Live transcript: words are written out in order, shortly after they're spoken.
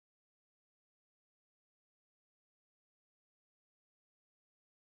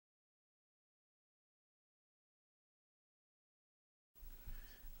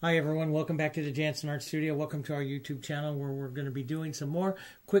Hi everyone, welcome back to the Jansen Art Studio. Welcome to our YouTube channel where we're going to be doing some more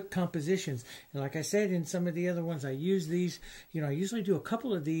quick compositions. And like I said in some of the other ones, I use these, I usually do a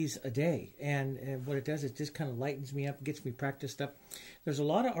couple of these a day. And what it does is just kind of lightens me up, gets me practiced up. There's a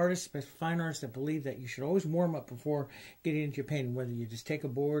lot of artists, fine artists, that believe that you should always warm up before getting into your painting, whether you just take a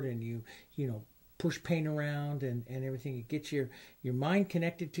board and you push paint around and everything. It gets your mind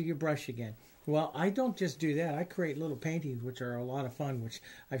connected to your brush again. Well, I don't just do that. I create little paintings, which are a lot of fun, which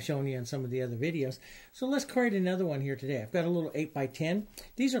I've shown you in some of the other videos. So let's create another one here today. I've got a little 8x10.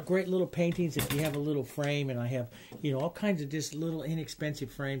 These are great little paintings if you have a little frame, and I have, all kinds of just little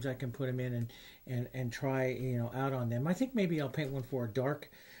inexpensive frames I can put them in and try, out on them. I think maybe I'll paint one for a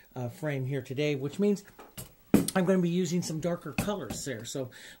dark frame here today, which means I'm going to be using some darker colors there. So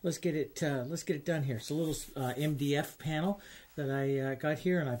let's get it done here. It's a little MDF panel that I got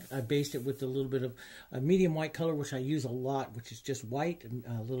here, and I based it with a little bit of a medium white color, which I use a lot, which is just white,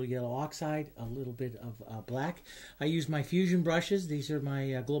 a little yellow oxide, a little bit of black. I use my fusion brushes. These are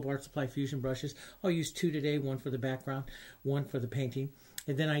my Global Art Supply fusion brushes. I'll use two today, one for the background, one for the painting.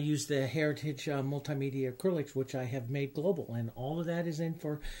 And then I use the Heritage Multimedia acrylics, which I have made global. And all of that is in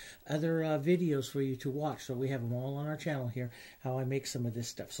for other videos for you to watch. So we have them all on our channel here, how I make some of this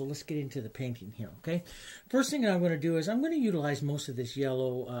stuff. So let's get into the painting here, okay? First thing I'm going to do is I'm going to utilize most of this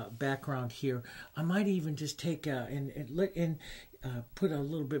yellow background here. I might even just take put a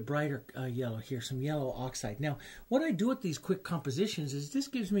little bit brighter yellow here, some yellow oxide. Now, what I do with these quick compositions is this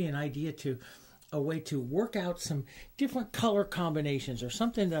gives me an idea a way to work out some different color combinations or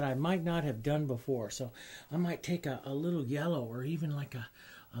something that I might not have done before. So I might take a little yellow, or even like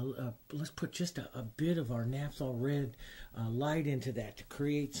let's put just a bit of our naphthol red light into that to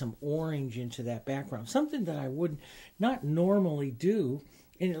create some orange into that background. Something that I would not normally do,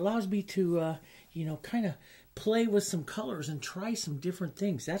 and it allows me to, kind of play with some colors and try some different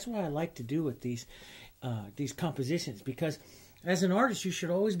things. That's what I like to do with these compositions, because as an artist, you should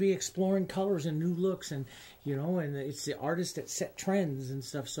always be exploring colors and new looks, and and it's the artists that set trends and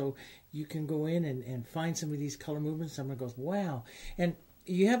stuff. So you can go in and find some of these color movements. Someone goes, wow. And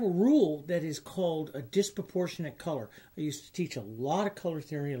you have a rule that is called a disproportionate color. I used to teach a lot of color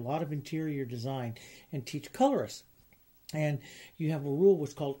theory, a lot of interior design, and teach colorists. And you have a rule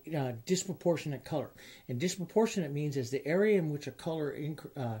what's called disproportionate color. And disproportionate means as the area in which a color,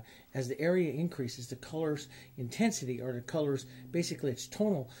 as the area increases, the color's intensity, or the color's, basically its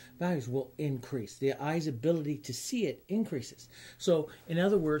tonal values, will increase. The eye's ability to see it increases. So, in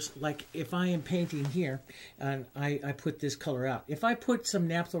other words, like if I am painting here, and I put this color out. If I put some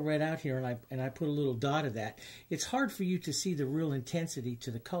naphthol red out here, and I put a little dot of that, it's hard for you to see the real intensity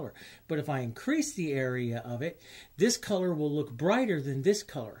to the color. But if I increase the area of it, this color will look brighter than this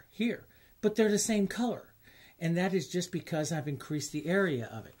color here, but they're the same color, and that is just because I've increased the area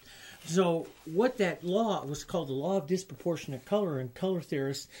of it. So what that law was called, the law of disproportionate color, and color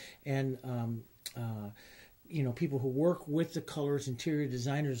theorists and people who work with the colors, interior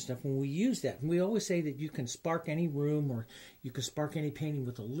designers and stuff, when we use that, and we always say that you can spark any room, or you can spark any painting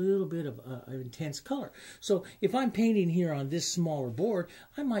with a little bit of intense color. So if I'm painting here on this smaller board,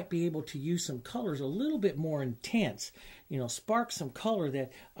 I might be able to use some colors a little bit more intense, spark some color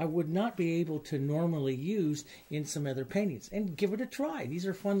that I would not be able to normally use in some other paintings, and give it a try. These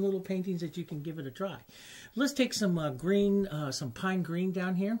are fun little paintings that you can give it a try. Let's take some green, some pine green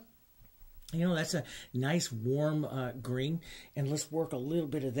down here. That's a nice warm green, and let's work a little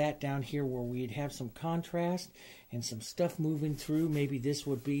bit of that down here where we'd have some contrast and some stuff moving through. Maybe this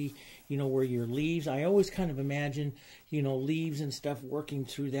would be, where your leaves, I always kind of imagine, leaves and stuff working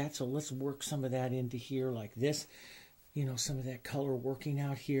through that. So let's work some of that into here like this, some of that color working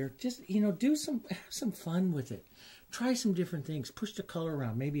out here. Just, have some fun with it. Try some different things. Push the color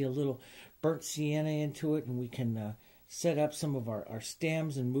around, maybe a little burnt sienna into it, and we can set up some of our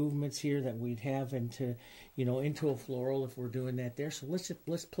stems and movements here that we'd have into, into a floral if we're doing that there. So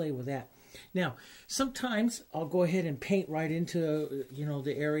let's play with that. Now, sometimes I'll go ahead and paint right into,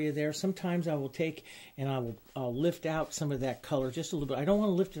 the area there. Sometimes I will take and I'll lift out some of that color just a little bit. I don't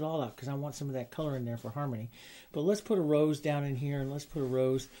want to lift it all out because I want some of that color in there for harmony. But let's put a rose down in here, and let's put a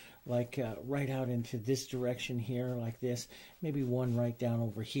rose like right out into this direction here, like this. Maybe one right down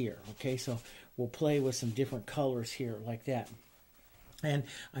over here. Okay, so we'll play with some different colors here like that. And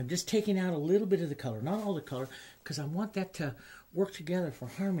I'm just taking out a little bit of the color, not all the color, because I want that to work together for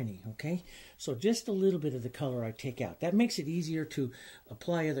harmony, okay? So just a little bit of the color I take out. That makes it easier to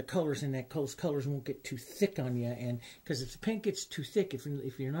apply other colors, and that those colors won't get too thick on you. And because if the paint gets too thick,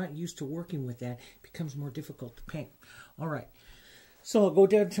 if you're not used to working with that, it becomes more difficult to paint. All right. So I'll go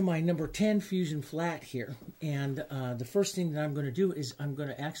down to my number 10 Fusion Flat here, and the first thing that I'm going to do is I'm going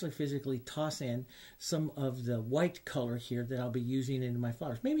to actually physically toss in some of the white color here that I'll be using in my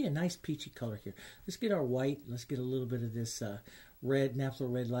flowers. Maybe a nice peachy color here. Let's get our white. Let's get a little bit of this red, naphtha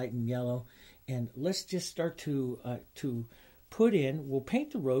red light and yellow, and let's just start to put in. We'll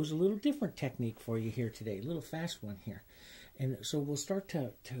paint the rose a little different technique for you here today, a little fast one here, and so we'll start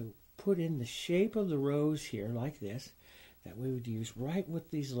to put in the shape of the rose here like this. That we would use right with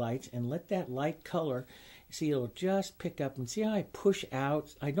these lights, and let that light color, see, it'll just pick up, and see how I push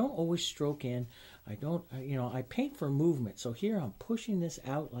out. I don't always stroke in. I don't, I paint for movement. So here I'm pushing this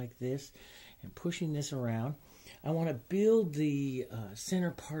out like this and pushing this around. I want to build the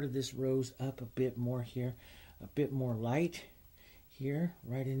center part of this rose up a bit more here, a bit more light here,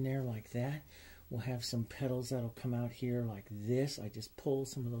 right in there like that. We'll have some petals that'll come out here like this. I just pull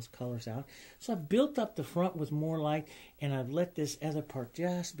some of those colors out. So I've built up the front with more light, and I've let this other part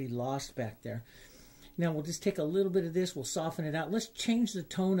just be lost back there. Now we'll just take a little bit of this, we'll soften it out. Let's change the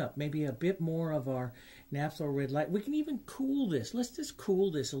tone up, maybe a bit more of our naphtha red light. We can even cool this. Let's just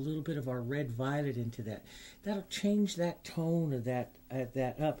cool this, a little bit of our red violet into that. That'll change that tone of that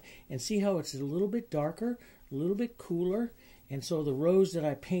up. And see how it's a little bit darker, a little bit cooler. And so the rose that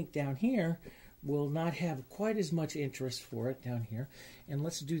I paint down here will not have quite as much interest for it down here. And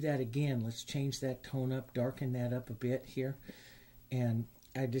let's do that again. Let's change that tone up, darken that up a bit here. And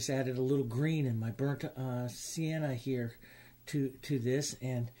I just added a little green in my burnt sienna here to this,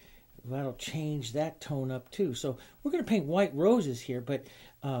 and that'll change that tone up too. So we're going to paint white roses here, but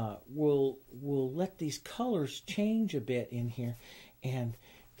we'll let these colors change a bit in here, and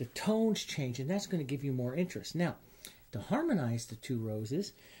the tones change, and that's going to give you more interest. Now, to harmonize the two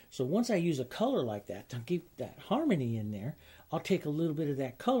roses, so once I use a color like that to keep that harmony in there, I'll take a little bit of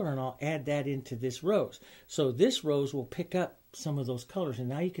that color and I'll add that into this rose. So this rose will pick up some of those colors, and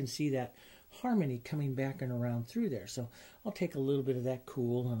now you can see that harmony coming back and around through there. So I'll take a little bit of that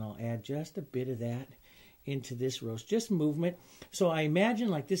cool and I'll add just a bit of that into this rose, just movement. So I imagine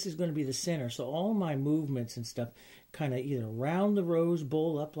like this is going to be the center, so all my movements and stuff kind of either round the rose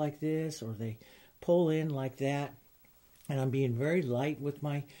bowl up like this, or they pull in like that. And I'm being very light with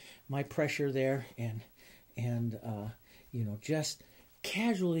my pressure there, and just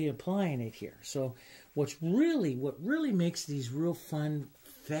casually applying it here. So what really makes these real fun,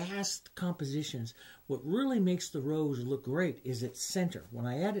 fast compositions, what really makes the rose look great is its center. When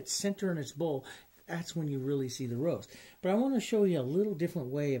I add its center in its bowl, that's when you really see the rose. But I want to show you a little different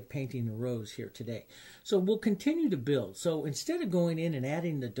way of painting the rose here today. So we'll continue to build. So instead of going in and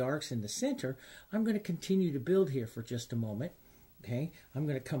adding the darks in the center, I'm going to continue to build here for just a moment. Okay, I'm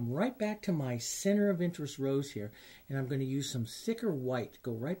going to come right back to my center of interest rose here, and I'm going to use some thicker white.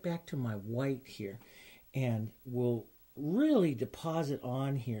 Go right back to my white here, and we'll really deposit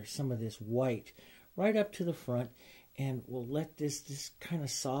on here some of this white right up to the front. And we'll let this kind of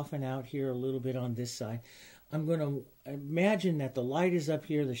soften out here a little bit on this side. I'm going to imagine that the light is up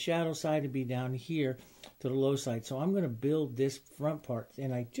here, the shadow side would be down here to the low side. So I'm going to build this front part,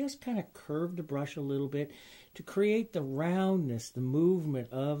 and I just kind of curve the brush a little bit to create the roundness, the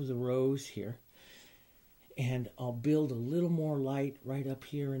movement of the rose here. And I'll build a little more light right up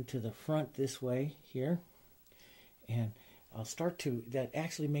here into the front this way here. And I'll start to, that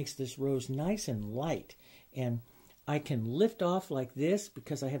actually makes this rose nice and light. And I can lift off like this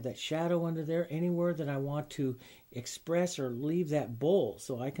because I have that shadow under there anywhere that I want to express or leave that bowl.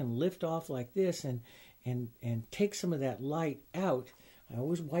 So I can lift off like this and take some of that light out. I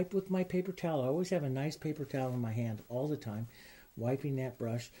always wipe with my paper towel. I always have a nice paper towel in my hand all the time, wiping that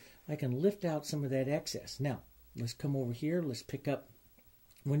brush. I can lift out some of that excess. Now, let's come over here. Let's pick up.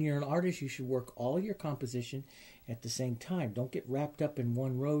 When you're an artist, you should work all your composition at the same time. Don't get wrapped up in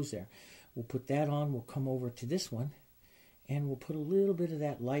one rose there. We'll put that on. We'll come over to this one, and we'll put a little bit of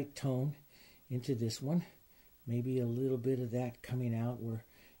that light tone into this one. Maybe a little bit of that coming out where,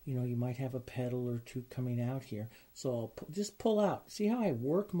 you might have a petal or two coming out here. So I'll just pull out. See how I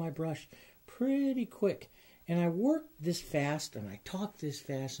work my brush pretty quick. And I work this fast, and I talk this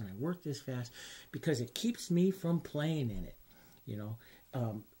fast, and I work this fast because it keeps me from playing in it,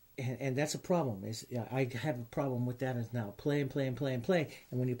 And that's a problem. I have a problem with that as now. Play and play and play and play.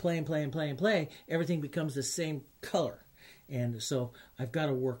 And when you play and play and play and play, everything becomes the same color. And so I've got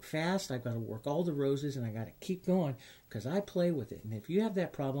to work fast. I've got to work all the roses, and I got to keep going because I play with it. And if you have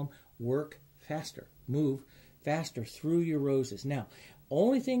that problem, work faster. Move faster through your roses. Now,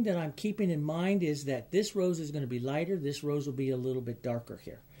 only thing that I'm keeping in mind is that this rose is going to be lighter. This rose will be a little bit darker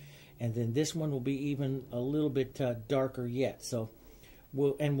here. And then this one will be even a little bit darker yet. So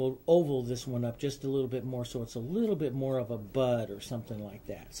we'll oval this one up just a little bit more so it's a little bit more of a bud or something like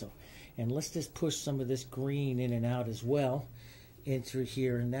that. So, and let's just push some of this green in and out as well in through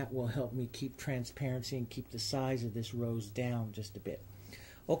here, and that will help me keep transparency and keep the size of this rose down just a bit.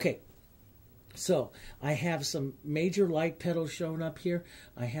 Okay, so I have some major light petals shown up here.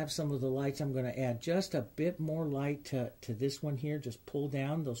 I have some of the lights. I'm going to add just a bit more light to this one here. Just pull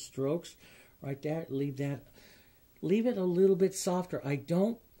down those strokes right there. Leave it a little bit softer.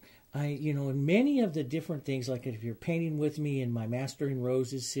 You know, in many of the different things, like if you're painting with me in my Mastering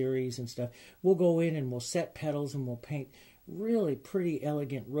Roses series and stuff, we'll go in and we'll set petals and we'll paint really pretty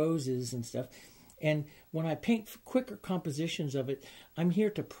elegant roses and stuff. And when I paint quicker compositions of it, I'm here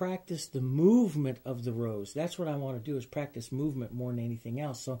to practice the movement of the rose. That's what I want to do, is practice movement more than anything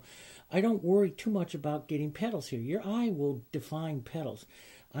else. So I don't worry too much about getting petals here. Your eye will define petals.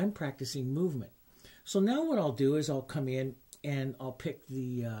 I'm practicing movement. So now what I'll do is I'll come in and I'll pick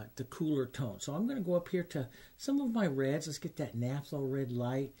the cooler tone. So I'm going to go up here to some of my reds. Let's get that naphtha red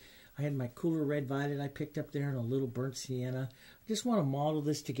light. I had my cooler red violet I picked up there and a little burnt sienna. I just want to model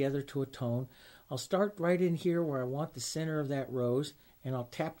this together to a tone. I'll start right in here where I want the center of that rose, and I'll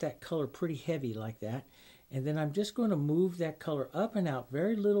tap that color pretty heavy like that. And then I'm just going to move that color up and out,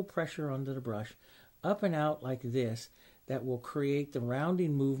 very little pressure onto the brush, up and out like this. That will create the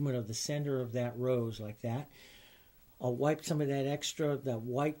rounding movement of the center of that rose like that. I'll wipe some of that extra, that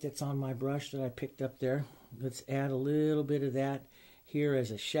white that's on my brush that I picked up there. Let's add a little bit of that here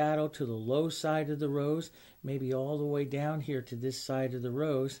as a shadow to the low side of the rose, maybe all the way down here to this side of the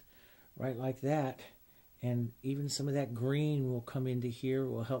rose, right like that. And even some of that green will come into here,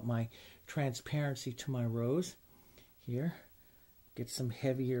 will help my transparency to my rose here. Get some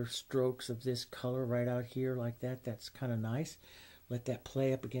heavier strokes of this color right out here like that. That's kind of nice. Let that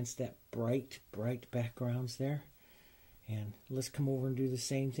play up against that bright backgrounds there. And let's come over and do the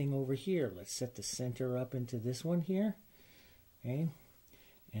same thing over here. Let's set the center up into this one here. Okay.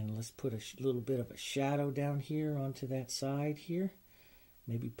 And let's put a little bit of a shadow down here onto that side here.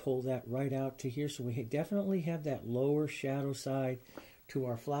 Maybe pull that right out to here. So we definitely have that lower shadow side to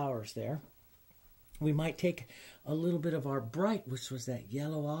our flowers there. We might take a little bit of our bright, which was that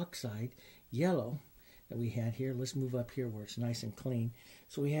yellow oxide, yellow that we had here. Let's move up here where it's nice and clean.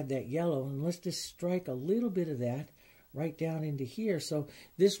 So we have that yellow, and let's just strike a little bit of that right down into here. So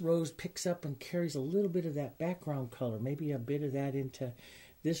this rose picks up and carries a little bit of that background color, maybe a bit of that into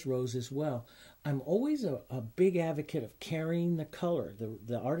this rose as well. I'm always a big advocate of carrying the color.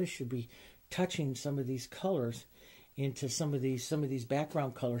 The artist should be touching some of these colors into some of these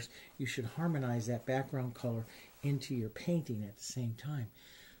background colors. You should harmonize that background color into your painting at the same time.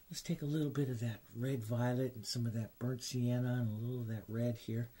 Let's take a little bit of that red violet and some of that burnt sienna and a little of that red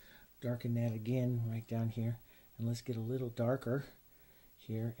here. Darken that again right down here. And let's get a little darker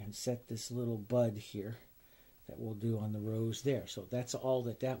here and set this little bud here that we'll do on the rose there. So that's all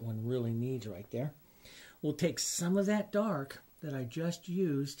that one really needs right there. We'll take some of that dark that I just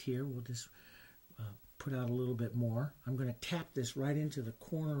used here. We'll just put out a little bit more. I'm going to tap this right into the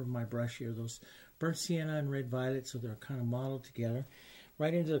corner of my brush here. Those burnt sienna and red violet, so they're kind of modeled together.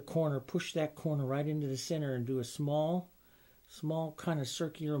 Right into the corner, push that corner right into the center and do a small kind of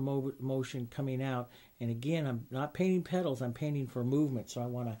circular motion coming out. And again, I'm not painting petals, I'm painting for movement. So I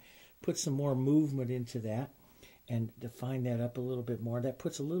want to put some more movement into that and define that up a little bit more. That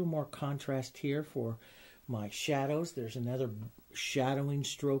puts a little more contrast here for my shadows. There's another shadowing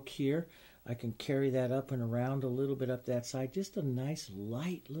stroke here. I can carry that up and around a little bit up that side. Just a nice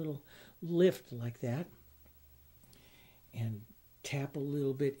light little lift like that. And tap a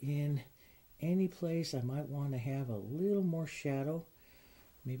little bit in any place I might want to have a little more shadow.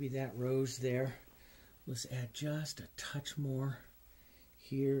 Maybe that rose there. Let's add just a touch more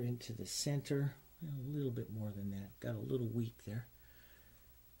here into the center. A little bit more than that. Got a little weak there.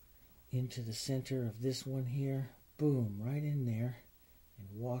 Into the center of this one here. Boom, right in there.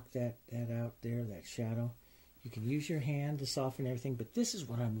 And walk that out there, that shadow. You can use your hand to soften everything, but this is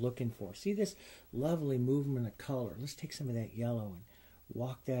what I'm looking for. See this lovely movement of color? Let's take some of that yellow and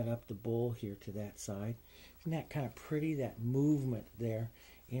walk that up the bowl here to that side. Isn't that kind of pretty, that movement there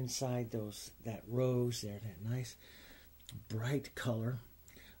inside that rose there, that nice bright color.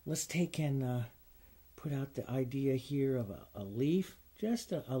 Let's take and put out the idea here of a leaf,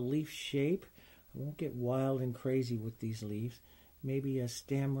 just a leaf shape. I won't get wild and crazy with these leaves. Maybe a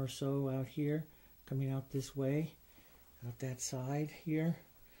stem or so out here, coming out this way, out that side here.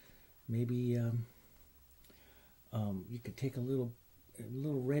 Maybe you could take a little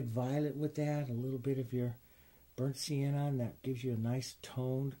red violet with that, a little bit of your burnt sienna, and that gives you a nice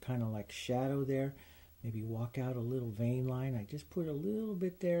toned kind of like shadow there. maybe walk out a little vein line. I just put a little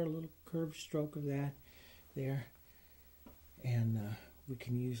bit there, a little curved stroke of that there. And we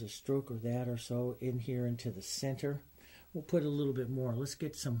can use a stroke of that or so in here into the center. We'll put a little bit more. Let's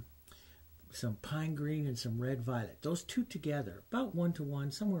get some pine green and some red violet. Those two together, about 1 to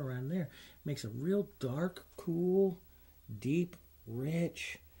 1, somewhere around there, makes a real dark, cool, deep,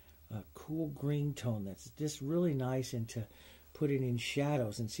 rich, cool green tone that's just really nice into putting in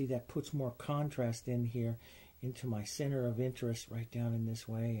shadows. And see, that puts more contrast in here into my center of interest right down in this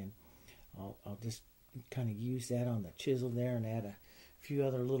way. And I'll just kind of use that on the chisel there and add a few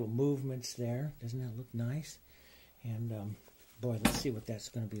other little movements there. Doesn't that look nice? And boy, let's see what that's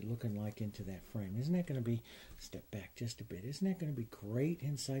going to be looking like into that frame. Isn't that going to be, step back just a bit, isn't that going to be great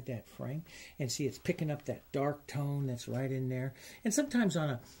inside that frame? And see, it's picking up that dark tone that's right in there. And sometimes on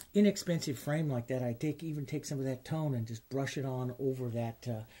an inexpensive frame like that, I even take some of that tone and just brush it on over that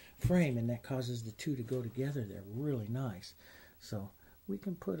frame, and that causes the two to go together. They're really nice. So we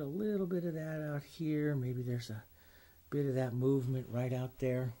can put a little bit of that out here. Maybe there's a bit of that movement right out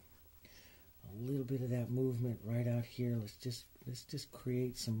there. A little bit of that movement right out here. Let's just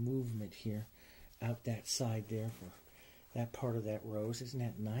create some movement here out that side there for that part of that rose. Isn't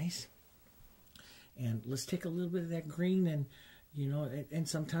that nice? And let's take a little bit of that green, and you know, and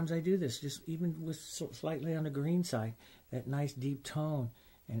sometimes I do this just even with slightly on the green side, that nice deep tone,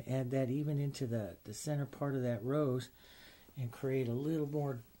 and add that even into the center part of that rose, and create a little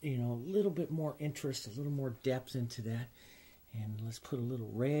more, you know, a little bit more interest, a little more depth into that. And let's put a little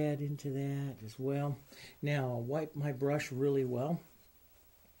red into that as well. Now, I'll wipe my brush really well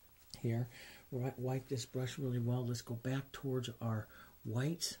here. Wipe this brush really well. Let's go back towards our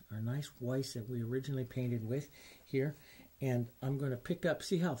whites, our nice whites that we originally painted with here. And I'm going to pick up,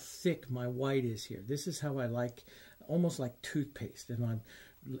 see how thick my white is here. This is how I like, almost like toothpaste. And I'm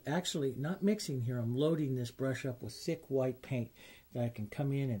actually not mixing here. I'm loading this brush up with thick white paint that I can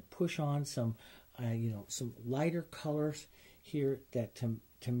come in and push on some, you know, some lighter colors here that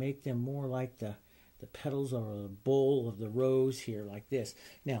to make them more like the petals or the bowl of the rose here, like this.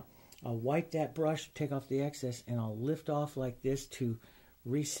 Now, I'll wipe that brush, take off the excess, and I'll lift off like this to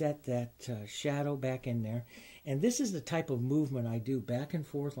reset that shadow back in there. And this is the type of movement I do back and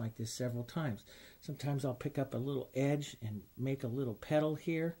forth like this several times. Sometimes I'll pick up a little edge and make a little petal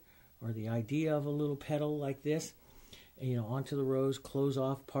here, or the idea of a little petal like this, and, you know, onto the rose, close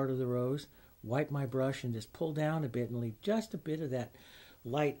off part of the rose. Wipe my brush and just pull down a bit and leave just a bit of that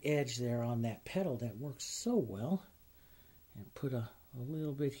light edge there on that petal. That works so well. And put a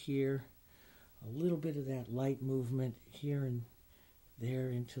little bit here, a little bit of that light movement here and there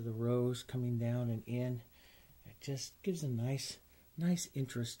into the rose, coming down and in. It just gives a nice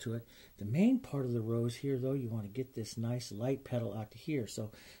interest to it. The main part of the rose here, though, you want to get this nice light petal out to here.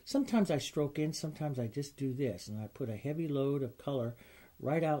 So sometimes I stroke in, sometimes I just do this, and I put a heavy load of color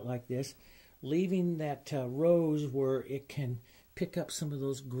right out like this, leaving that rose where it can pick up some of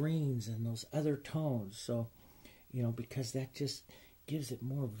those greens and those other tones. So, you know, because that just gives it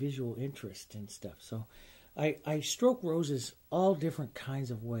more visual interest and stuff. So I stroke roses all different kinds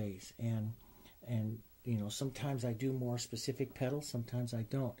of ways. And you know, sometimes I do more specific petals, sometimes I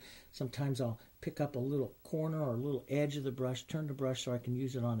don't. Sometimes I'll pick up a little corner or a little edge of the brush, turn the brush so I can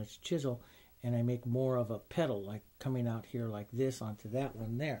use it on its chisel, and I make more of a petal, like coming out here like this onto that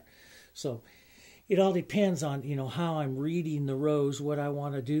one there. So it all depends on, you know, how I'm reading the rose, what I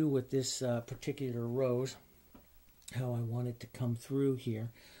want to do with this particular rose, how I want it to come through here.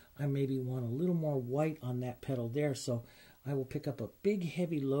 I maybe want a little more white on that petal there, so I will pick up a big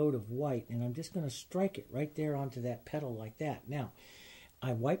heavy load of white, and I'm just going to strike it right there onto that petal like that. Now,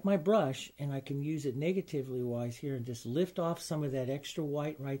 I wipe my brush, and I can use it negatively wise here and just lift off some of that extra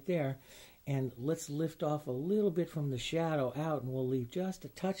white right there. And let's lift off a little bit from the shadow out, and we'll leave just a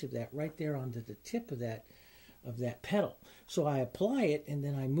touch of that right there onto the tip of that petal. So I apply it, and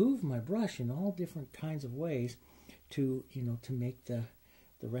then I move my brush in all different kinds of ways to, you know, to make the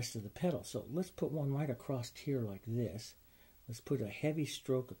rest of the petal. So let's put one right across here like this. Let's put a heavy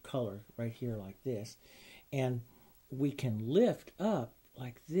stroke of color right here like this. And we can lift up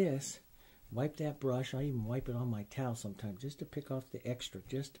like this, wipe that brush. I even wipe it on my towel sometimes just to pick off the extra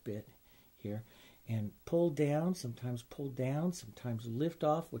just a bit here, and pull down, sometimes lift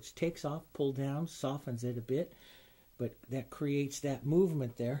off, which takes off, pull down, softens it a bit, but that creates that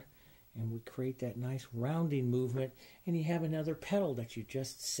movement there, and we create that nice rounding movement, and you have another petal that you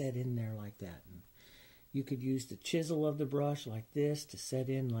just set in there like that. And you could use the chisel of the brush like this to set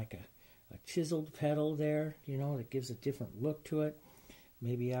in like a chiseled petal there, you know, it gives a different look to it.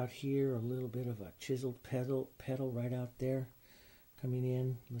 Maybe out here a little bit of a chiseled petal right out there. coming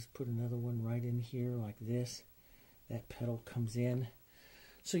in. Let's put another one right in here like this. That petal comes in.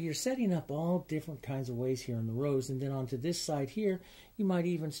 So you're setting up all different kinds of ways here in the rose, and then onto this side here, you might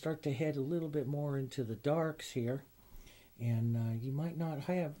even start to head a little bit more into the darks here, and you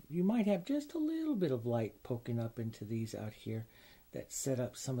might have just a little bit of light poking up into these out here that set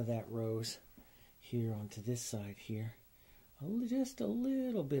up some of that rose here onto this side here. Just a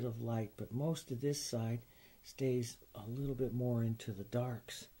little bit of light, but most of this side stays a little bit more into the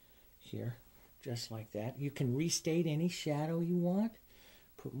darks here, just like that. You can restate any shadow you want.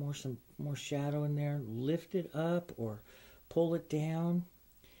 Put some more shadow in there, lift it up or pull it down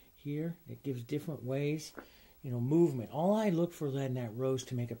here. It gives different ways, movement. All I look for in that rose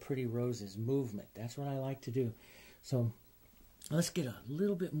to make a pretty rose is movement. That's what I like to do. So let's get a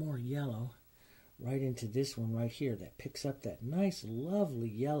little bit more yellow right into this one right here that picks up that nice, lovely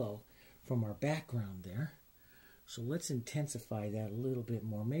yellow from our background there. So let's intensify that a little bit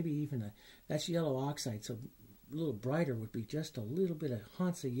more. Maybe even that's yellow oxide, so a little brighter would be just a little bit of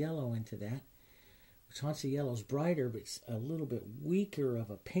Hansa yellow into that. Which Hansa yellow is brighter, but it's a little bit weaker of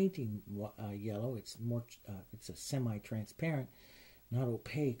a painting yellow. It's more, it's a semi-transparent, not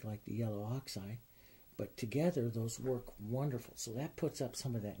opaque like the yellow oxide. But together, those work wonderful. So that puts up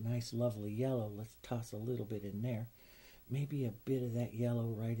some of that nice, lovely yellow. Let's toss a little bit in there. Maybe a bit of that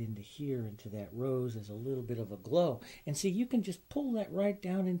yellow right into here, into that rose as a little bit of a glow. And see, you can just pull that right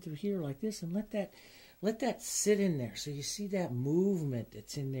down into here like this and let that sit in there. So you see that movement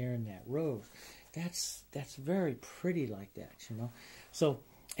that's in there in that rose. That's very pretty like that, So,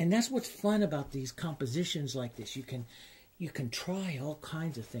 and that's what's fun about these compositions like this. You can try all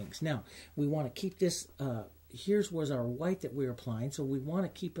kinds of things. Now, we want to keep this, here's was our white that we're applying, so we want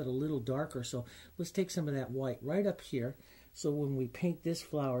to keep it a little darker. So let's take some of that white right up here. So when we paint this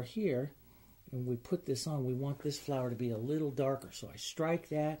flower here, and we put this on, we want this flower to be a little darker. So I strike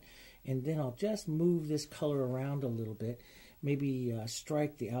that, and then I'll just move this color around a little bit. Maybe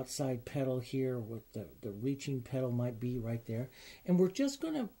strike the outside petal here, what the reaching petal might be right there. And we're just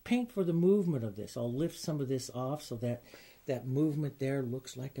going to paint for the movement of this. I'll lift some of this off so that that movement there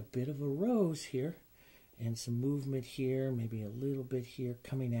looks like a bit of a rose here. And some movement here, maybe a little bit here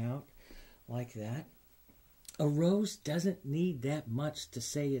coming out like that. A rose doesn't need that much to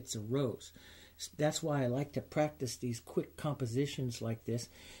say it's a rose. That's why I like to practice these quick compositions like this,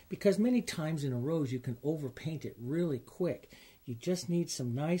 because many times in a rose you can overpaint it really quick. You just need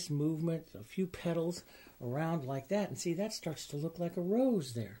some nice movement, a few petals around like that, and see, that starts to look like a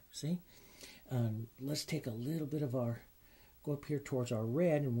rose there, see? Let's take a little bit of go up here towards our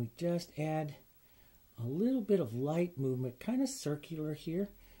red, and we just add a little bit of light movement, kind of circular here,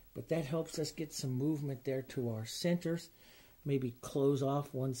 but that helps us get some movement there to our centers. Maybe close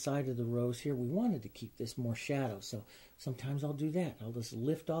off one side of the rose here. We wanted to keep this more shadow, so sometimes I'll do that. I'll just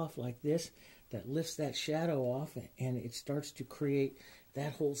lift off like this. That lifts that shadow off, and it starts to create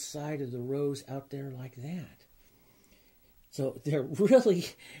that whole side of the rose out there like that. So they're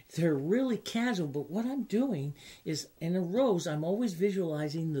really casual, but what I'm doing is, in a rose, I'm always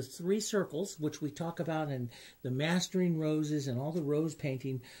visualizing the 3 circles, which we talk about in the Mastering Roses and all the rose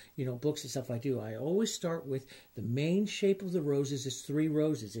painting, books and stuff I do. I always start with the main shape of the roses is 3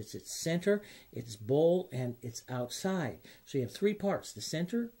 roses. It's its center, its bowl, and its outside. So you have 3 parts, the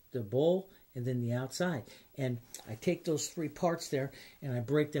center, the bowl, and then the outside. And I take those 3 parts there, and I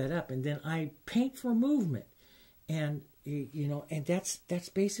break that up, and then I paint for movement. And and that's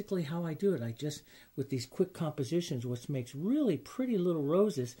basically how I do it. I just, with these quick compositions, what makes really pretty little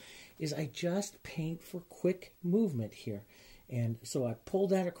roses is I just paint for quick movement here. And so I pull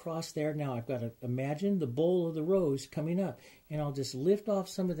that across there. Now I've got to imagine the bowl of the rose coming up, and I'll just lift off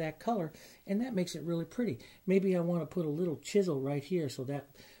some of that color, and that makes it really pretty. Maybe I want to put a little chisel right here, so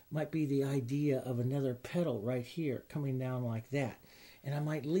that might be the idea of another petal right here coming down like that. And I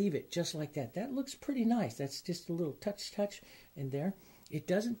might leave it just like that. That looks pretty nice. That's just a little touch in there. It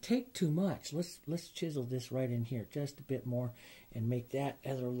doesn't take too much. Let's chisel this right in here just a bit more and make that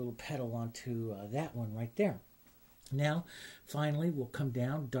other little petal onto that one right there. Now, finally, we'll come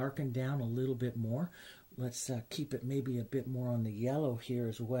down, darken down a little bit more. Let's keep it maybe a bit more on the yellow here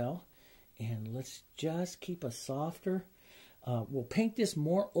as well. And let's just keep a softer. We'll paint this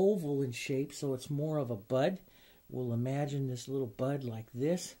more oval in shape so it's more of a bud. We'll imagine this little bud like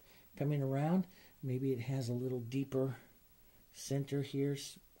this coming around. Maybe it has a little deeper center here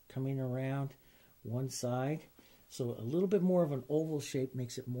coming around one side. So a little bit more of an oval shape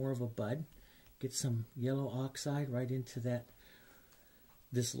makes it more of a bud. Get some yellow oxide right into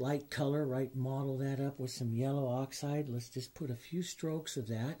this light color, right? Model that up with some yellow oxide. Let's just put a few strokes of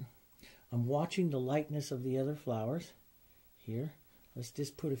that. I'm watching the lightness of the other flowers here. Let's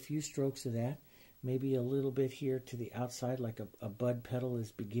just put a few strokes of that. Maybe a little bit here to the outside, like a bud petal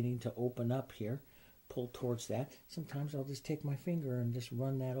is beginning to open up here. Pull towards that. Sometimes I'll just take my finger and just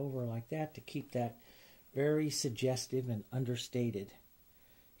run that over like that to keep that very suggestive and understated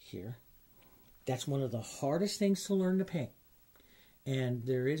here. That's one of the hardest things to learn to paint. And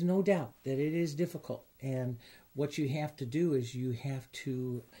there is no doubt that it is difficult. And what you have to do is you have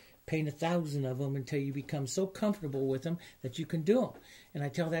to paint 1,000 of them until you become so comfortable with them that you can do them. And I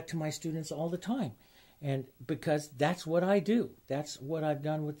tell that to my students all the time. And because that's what I do. That's what I've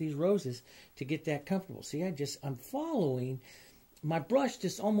done with these roses to get that comfortable. See, I'm following. My brush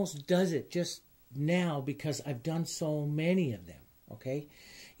just almost does it just now because I've done so many of them. Okay?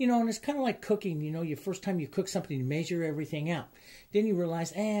 You know, and it's kind of like cooking. You know, your first time you cook something, you measure everything out. Then you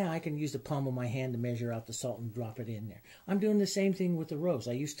realize, I can use the palm of my hand to measure out the salt and drop it in there. I'm doing the same thing with the rose.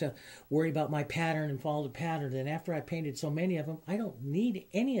 I used to worry about my pattern and follow the pattern. And after I painted so many of them, I don't need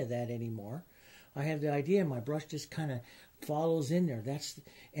any of that anymore. I have the idea. My brush just kind of follows in there.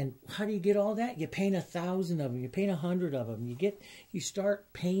 And how do you get all that? You paint 1,000 of them. You paint 100 of them. You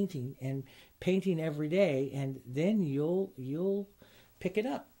start painting and painting every day, and then you'll pick it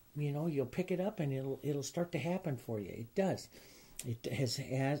up. You know, you'll pick it up, and it'll start to happen for you. It does.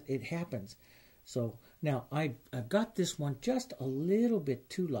 It happens. So now I've got this one just a little bit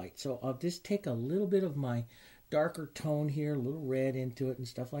too light. So I'll just take a little bit of my darker tone here, a little red into it and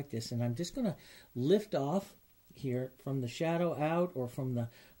stuff like this. And I'm just going to lift off here from the shadow out or from the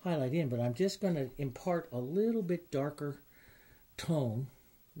highlight in, but I'm just going to impart a little bit darker tone,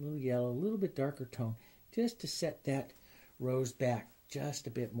 a little yellow, a little bit darker tone, just to set that rose back just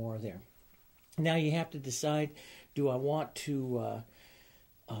a bit more there. Now you have to decide, do I want to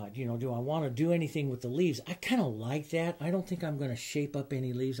do I want to do anything with the leaves? I kind of like that. I don't think I'm going to shape up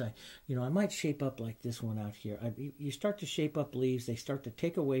any leaves. I might shape up like this one out here. You start to shape up leaves. They start to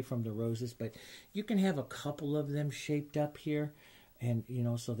take away from the roses, but you can have a couple of them shaped up here, and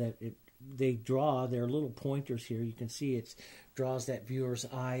so that they draw their little pointers here. You can see it draws that viewer's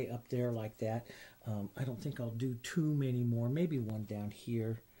eye up there like that. I don't think I'll do too many more. Maybe one down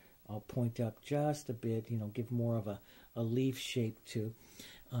here. I'll point up just a bit, give more of a leaf shape too.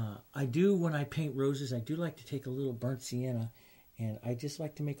 I do, when I paint roses, I do like to take a little burnt sienna, and I just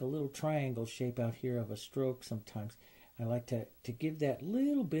like to make a little triangle shape out here of a stroke sometimes. I like to give that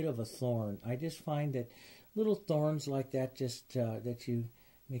little bit of a thorn. I just find that little thorns like that, just that you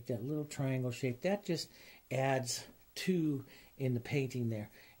make that little triangle shape, that just adds to in the painting there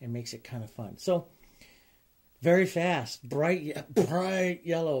and makes it kind of fun. So very fast, bright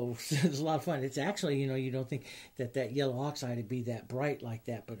yellow. It's a lot of fun. It's actually, you don't think that yellow oxide would be that bright like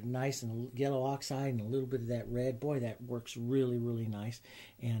that, but nice and yellow oxide and a little bit of that red. Boy, that works really, really nice.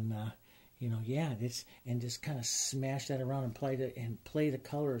 And and just kind of smash that around and play the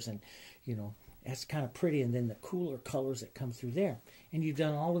colors, and that's kind of pretty. And then the cooler colors that come through there. And you've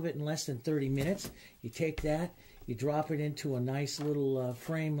done all of it in less than 30 minutes. You take that, you drop it into a nice little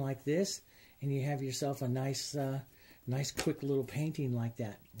frame like this, and you have yourself a nice quick little painting like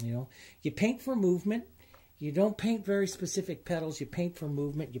that. You paint for movement. You don't paint very specific petals. You paint for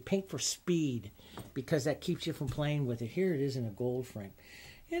movement. You paint for speed, because that keeps you from playing with it. Here it is in a gold frame,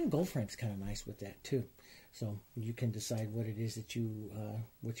 and gold frame's kind of nice with that too. So you can decide what it is that you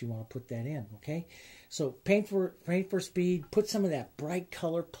want to put that in. Okay, so paint for speed. Put some of that bright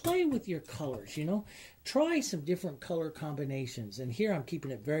color. Play with your colors. Try some different color combinations. And here I'm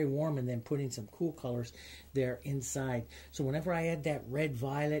keeping it very warm and then putting some cool colors there inside. So whenever I add that red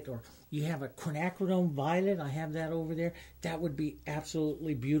violet, or you have a quinacridone violet, I have that over there, that would be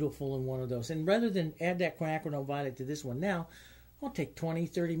absolutely beautiful in one of those. And rather than add that quinacridone violet to this one now, I'll take 20,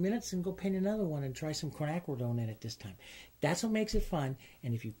 30 minutes and go paint another one and try some quinacridone in it this time. That's what makes it fun.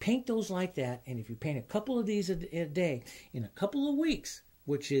 And if you paint those like that, and if you paint a couple of these a day, in a couple of weeks,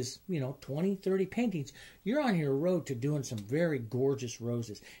 which is, 20, 30 paintings, you're on your road to doing some very gorgeous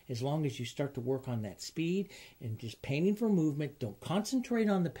roses. As long as you start to work on that speed and just painting for movement. Don't concentrate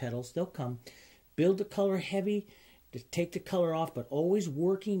on the petals. They'll come. Build the color heavy. Just take the color off, but always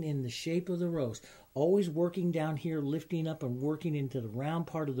working in the shape of the rose. Always working down here, lifting up and working into the round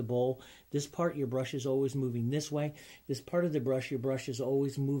part of the bowl. This part, your brush is always moving this way. This part of the brush, your brush is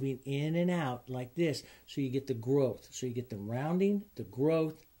always moving in and out like this, so you get the growth. So you get the rounding, the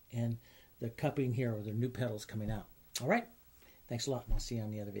growth, and the cupping here, or the new petals coming out. All right? Thanks a lot, and I'll see you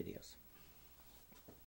on the other videos.